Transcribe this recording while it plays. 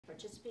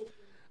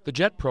The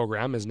JET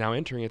program is now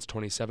entering its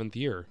 27th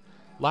year.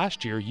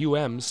 Last year,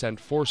 sent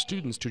 4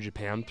 students to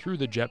Japan through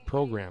the JET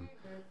program.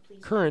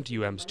 Current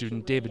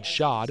student David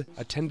Schad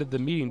attended the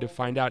meeting to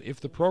find out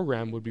if the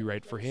program would be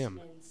right for him.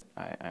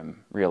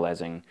 I'm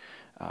realizing,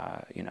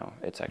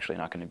 it's actually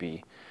not going to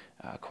be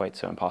quite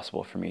so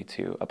impossible for me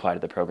to apply to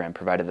the program,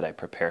 provided that I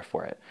prepare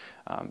for it.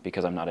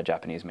 Because I'm not a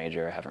Japanese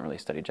major, I haven't really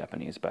studied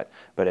Japanese, but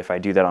if I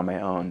do that on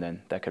my own,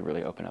 then that could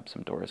really open up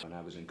some doors. When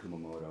I was in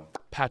Kumamoto.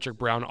 Patrick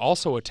Brown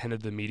also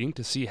attended the meeting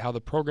to see how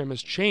the program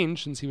has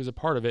changed since he was a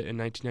part of it in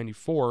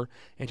 1994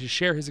 and to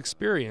share his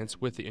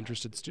experience with the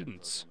interested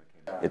students.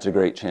 It's a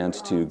great chance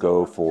to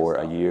go for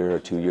a year or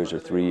 2 years or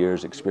 3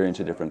 years, experience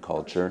a different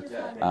culture,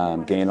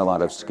 gain a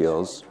lot of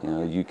skills.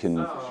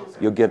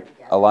 You'll get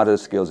a lot of the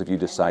skills if you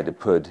decide to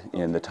put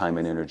in the time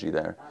and energy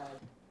there.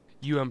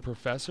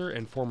 Professor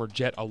and former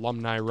JET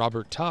alumni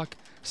Robert Tuck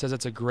says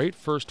it's a great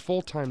first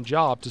full-time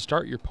job to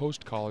start your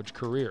post-college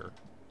career.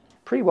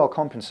 Pretty well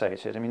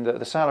compensated. I mean,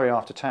 the salary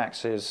after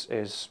tax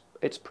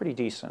it's pretty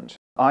decent.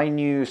 I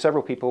knew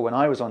several people when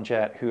I was on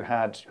JET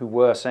who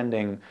were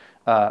sending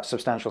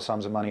substantial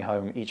sums of money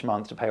home each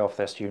month to pay off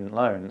their student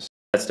loans.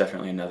 That's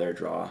definitely another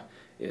draw,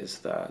 is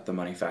the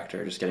money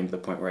factor, just getting to the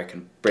point where I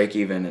can break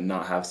even and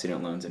not have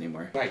student loans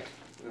anymore.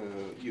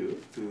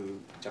 You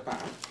to Japan.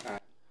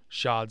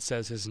 Schad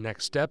says his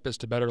next step is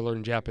to better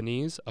learn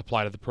Japanese,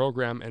 apply to the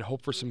program, and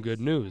hope for some good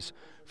news.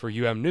 For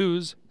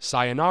News,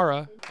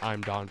 sayonara,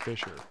 I'm Don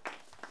Fisher.